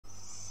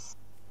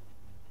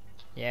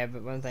Yeah,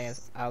 but one thing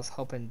is, I was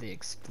hoping the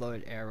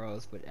exploded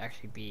arrows would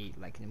actually be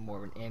like more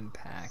of an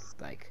impact.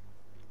 Like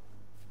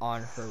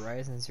on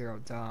Horizon Zero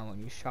Dawn, when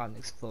you shot an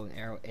exploding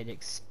arrow, it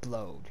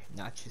explode,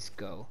 not just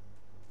go.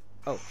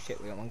 Oh shit,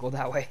 we don't want to go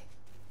that way.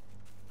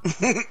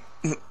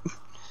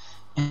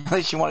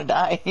 Unless you want to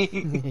die.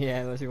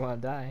 Yeah, unless you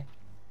want to die.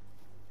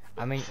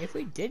 I mean, if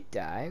we did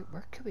die,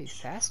 where could we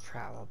fast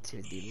travel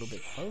to be a little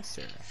bit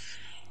closer?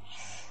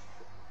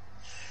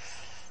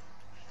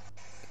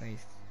 Can we?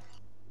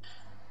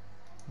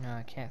 No,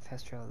 I can't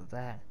fast travel to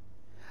that.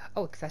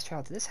 Oh, we can fast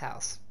travel to this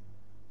house.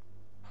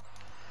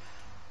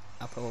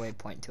 I'll put a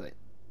waypoint to it.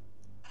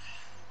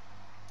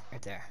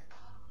 Right there.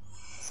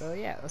 So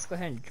yeah, let's go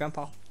ahead and jump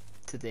off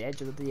to the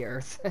edge of the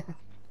earth.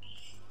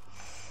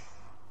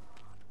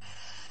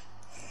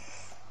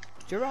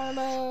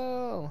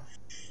 Geronimo!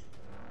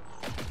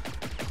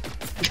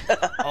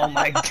 Oh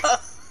my god.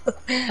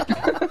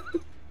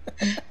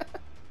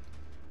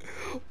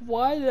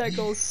 Why did I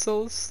go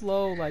so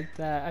slow like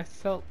that? I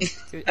felt...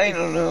 I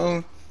don't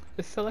know.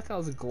 It felt like I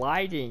was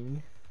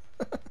gliding.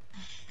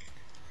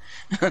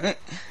 Like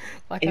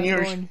And I'm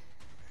you're, going...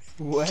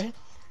 What?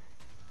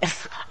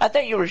 I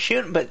thought you were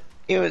shooting, but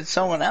it was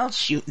someone else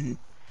shooting.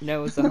 No,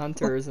 it was the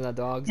hunters and the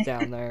dogs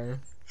down there.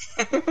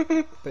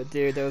 But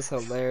dude, that was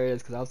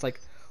hilarious because I was like,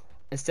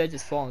 instead of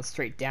just falling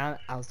straight down,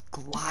 I was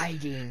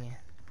gliding.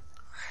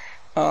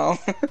 Oh.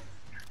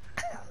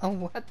 Oh,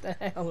 what the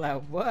hell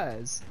that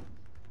was?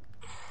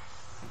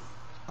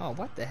 Oh,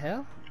 what the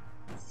hell?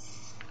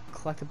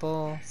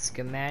 Collectible,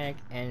 schematic,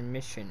 and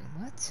mission.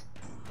 What?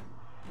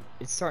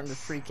 It's starting to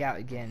freak out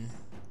again.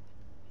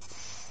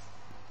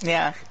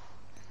 Yeah.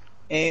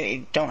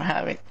 It don't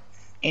have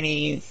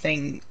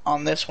anything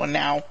on this one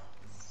now.